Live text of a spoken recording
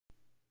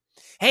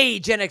Hey,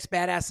 Gen X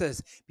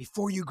badasses,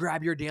 before you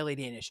grab your Daily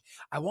Danish,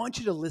 I want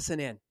you to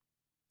listen in.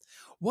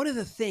 One of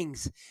the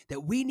things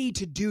that we need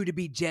to do to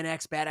be Gen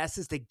X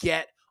badasses to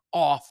get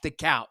off the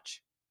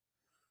couch.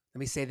 Let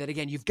me say that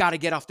again. You've got to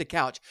get off the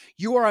couch.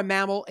 You are a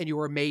mammal and you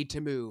are made to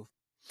move.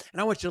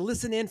 And I want you to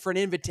listen in for an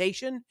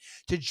invitation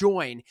to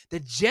join the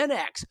Gen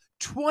X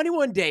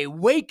 21-day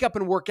Wake Up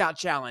and Workout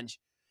Challenge.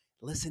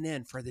 Listen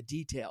in for the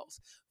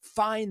details.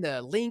 Find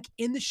the link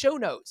in the show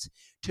notes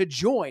to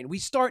join. We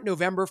start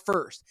November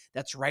 1st.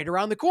 That's right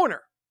around the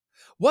corner.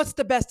 What's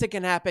the best that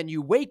can happen?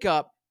 You wake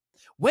up.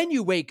 When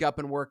you wake up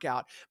and work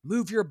out,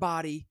 move your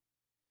body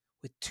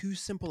with 2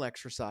 simple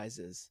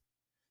exercises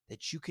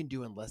that you can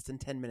do in less than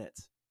 10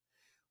 minutes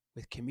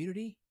with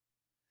community,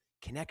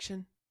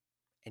 connection,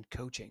 and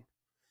coaching.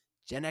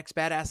 Gen X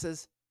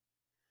badasses,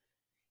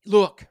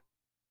 look,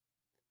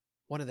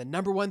 one of the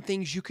number one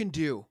things you can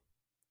do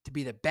to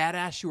be the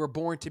badass you were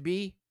born to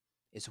be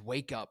is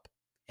wake up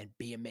and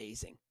be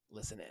amazing.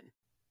 Listen in.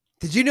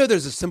 Did you know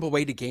there's a simple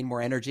way to gain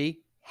more energy,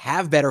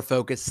 have better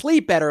focus,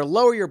 sleep better,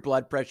 lower your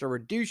blood pressure,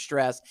 reduce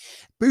stress,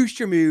 boost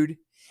your mood,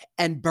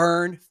 and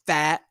burn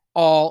fat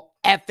all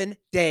effing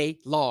day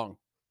long?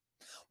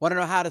 Want to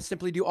know how to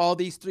simply do all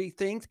these 3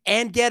 things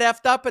and get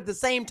effed up at the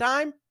same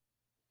time?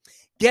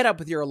 Get up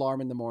with your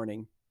alarm in the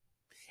morning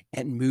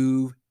and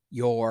move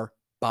your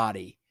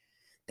body.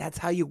 That's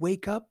how you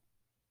wake up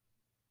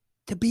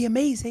to be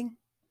amazing.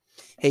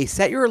 Hey,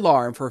 set your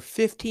alarm for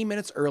 15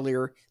 minutes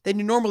earlier than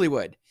you normally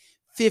would.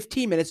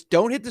 15 minutes.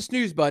 Don't hit the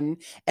snooze button.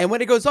 And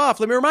when it goes off,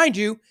 let me remind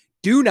you,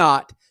 do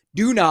not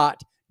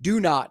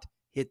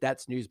hit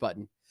that snooze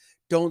button.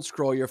 Don't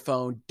scroll your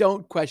phone.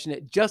 Don't question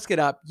it. Just get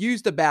up,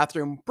 use the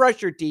bathroom,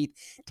 brush your teeth,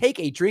 take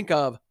a drink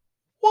of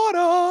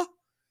water.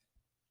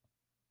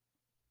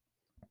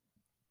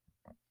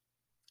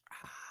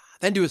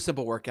 Then do a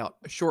simple workout,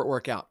 a short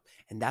workout.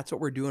 And that's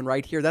what we're doing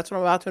right here. That's what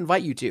I'm about to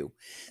invite you to.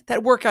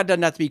 That workout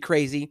doesn't have to be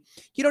crazy.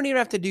 You don't even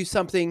have to do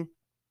something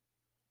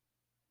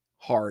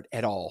hard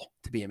at all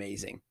to be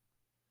amazing.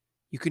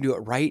 You can do it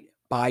right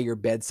by your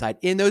bedside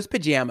in those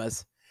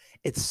pajamas.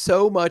 It's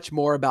so much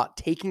more about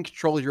taking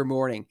control of your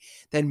morning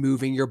than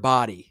moving your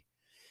body.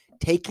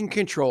 Taking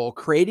control,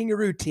 creating a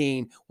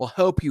routine will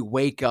help you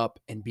wake up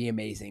and be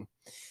amazing.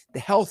 The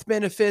health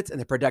benefits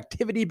and the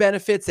productivity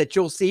benefits that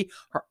you'll see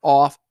are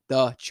off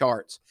the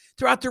charts.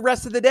 Throughout the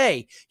rest of the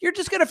day, you're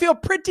just going to feel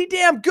pretty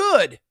damn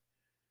good.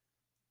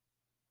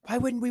 Why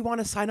wouldn't we want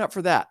to sign up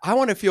for that? I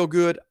want to feel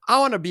good. I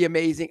want to be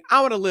amazing.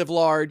 I want to live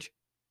large.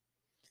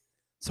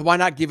 So why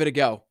not give it a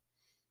go?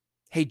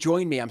 Hey,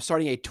 join me. I'm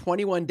starting a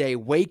 21-day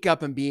Wake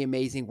Up and Be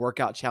Amazing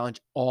workout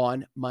challenge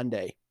on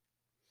Monday.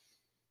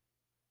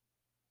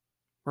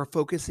 We're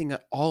focusing on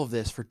all of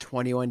this for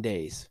 21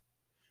 days.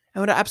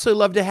 I would absolutely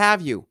love to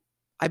have you.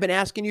 I've been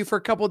asking you for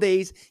a couple of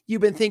days.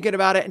 You've been thinking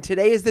about it. And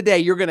today is the day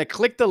you're going to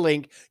click the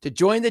link to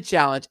join the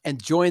challenge and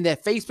join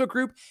that Facebook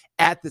group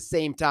at the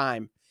same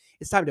time.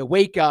 It's time to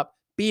wake up,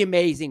 be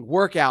amazing,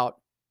 work out,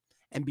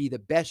 and be the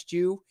best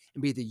you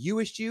and be the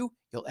youest you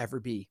you'll ever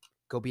be.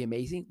 Go be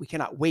amazing. We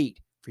cannot wait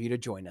for you to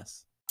join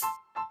us.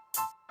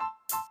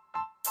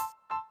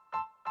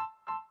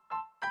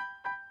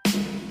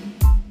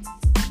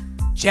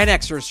 Gen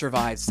Xers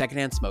survived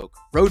secondhand smoke,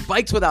 rode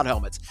bikes without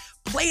helmets,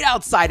 played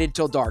outside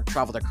until dark,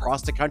 traveled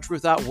across the country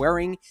without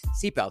wearing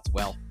seatbelts.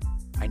 Well,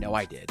 I know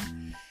I did.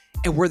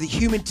 And we're the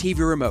human TV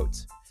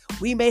remotes.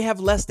 We may have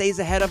less days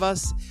ahead of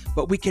us,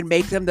 but we can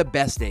make them the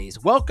best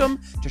days. Welcome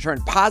to Turn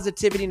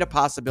Positivity into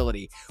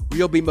Possibility, where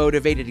you'll be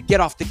motivated to get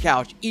off the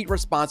couch, eat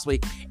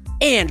responsibly,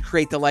 and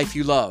create the life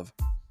you love.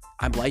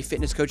 I'm life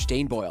fitness coach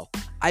Dane Boyle.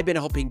 I've been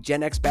helping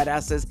Gen X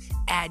badasses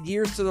add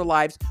years to their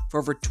lives for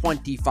over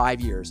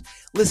 25 years.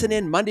 Listen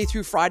in Monday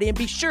through Friday and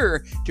be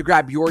sure to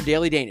grab your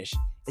Daily Danish.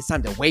 It's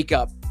time to wake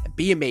up and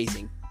be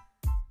amazing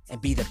and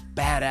be the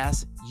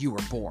badass you were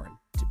born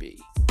to be.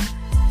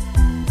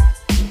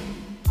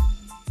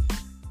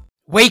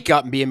 Wake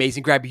up and be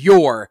amazing. Grab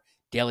your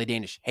Daily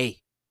Danish.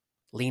 Hey,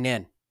 lean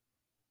in.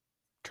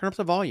 Turn up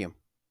the volume.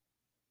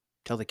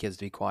 Tell the kids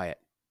to be quiet.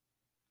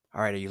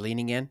 All right, are you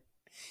leaning in?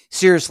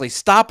 Seriously,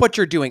 stop what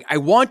you're doing. I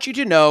want you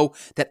to know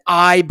that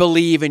I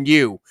believe in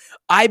you.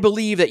 I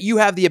believe that you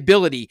have the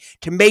ability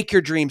to make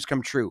your dreams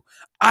come true.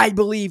 I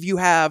believe you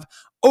have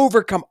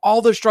overcome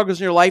all the struggles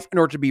in your life in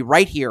order to be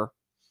right here,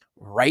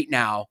 right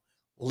now,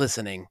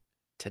 listening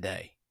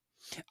today.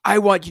 I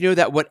want you to know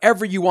that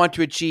whatever you want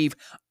to achieve,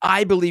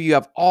 I believe you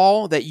have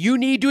all that you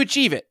need to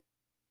achieve it.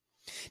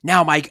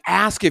 Now, my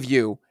ask of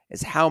you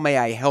is, how may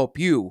I help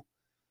you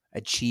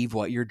achieve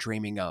what you're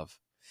dreaming of?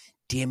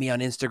 DM me on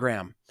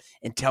Instagram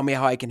and tell me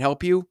how I can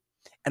help you,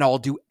 and I'll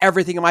do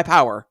everything in my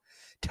power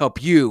to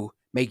help you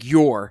make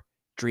your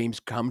dreams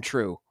come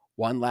true.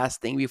 One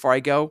last thing before I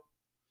go.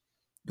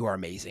 You are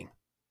amazing.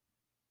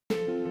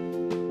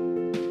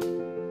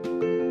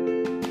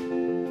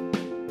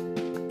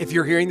 If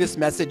you're hearing this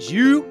message,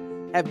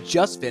 you have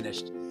just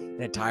finished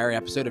an entire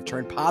episode of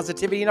Turn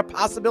Positivity into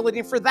Possibility.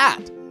 And for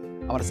that,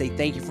 I want to say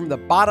thank you from the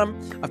bottom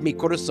of mi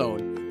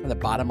corazón, from the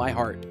bottom of my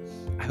heart.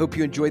 I hope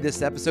you enjoyed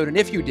this episode, and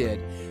if you did,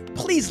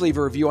 please leave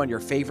a review on your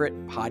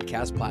favorite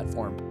podcast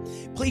platform.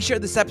 Please share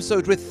this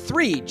episode with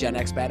 3 Gen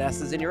X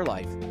badasses in your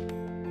life.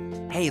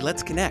 Hey,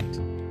 let's connect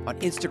on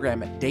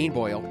Instagram at Dane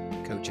Boyle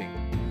Coaching.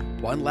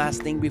 One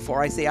last thing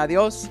before I say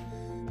adios.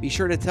 Be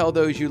sure to tell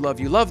those you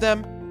love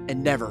them,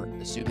 and never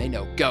assume they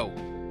know. Go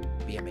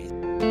be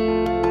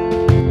amazing.